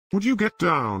Would you get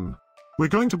down? We're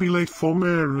going to be late for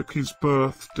Merikey's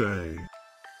birthday.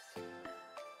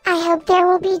 I hope there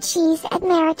will be cheese at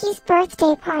Merikey's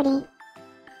birthday party.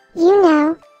 You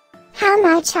know how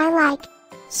much I like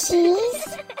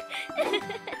cheese.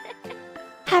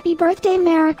 Happy birthday,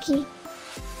 Merikey.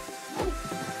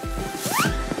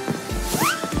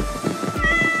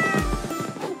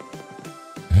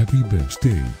 Happy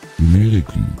birthday,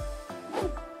 Merikey.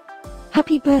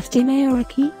 Happy birthday,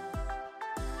 Merikey.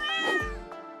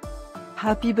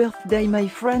 Happy birthday, my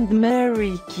friend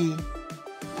Merikey.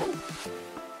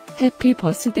 Happy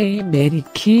birthday,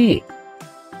 Merikey.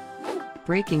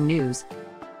 Breaking news.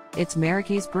 It's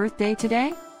Merikey's birthday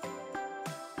today?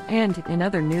 And in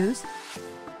other news,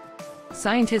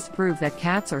 scientists prove that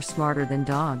cats are smarter than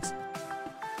dogs.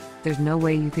 There's no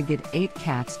way you could get 8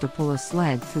 cats to pull a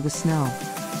sled through the snow.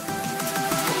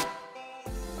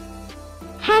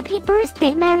 Happy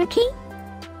birthday, Merikey.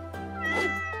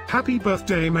 Happy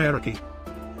birthday, Merikey.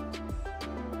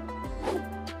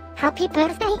 Happy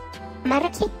birthday,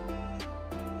 Merikey.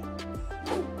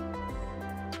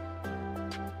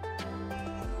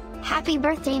 Happy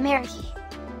birthday, Merikey.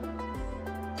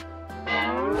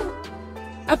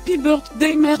 Happy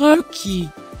birthday,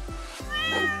 Merikey.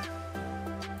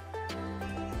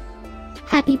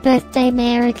 Happy birthday,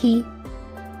 Merikey.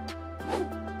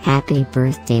 Happy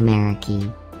birthday,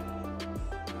 Merikey.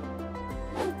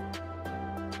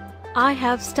 I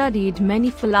have studied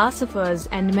many philosophers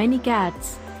and many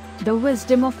cats. The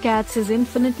wisdom of cats is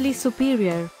infinitely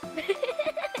superior.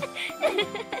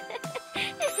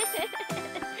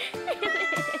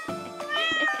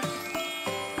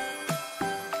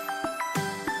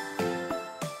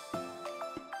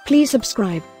 Please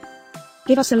subscribe,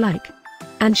 give us a like,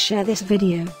 and share this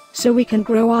video, so we can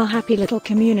grow our happy little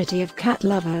community of cat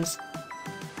lovers.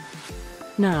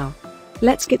 Now,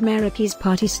 let's get Merikey's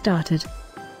party started.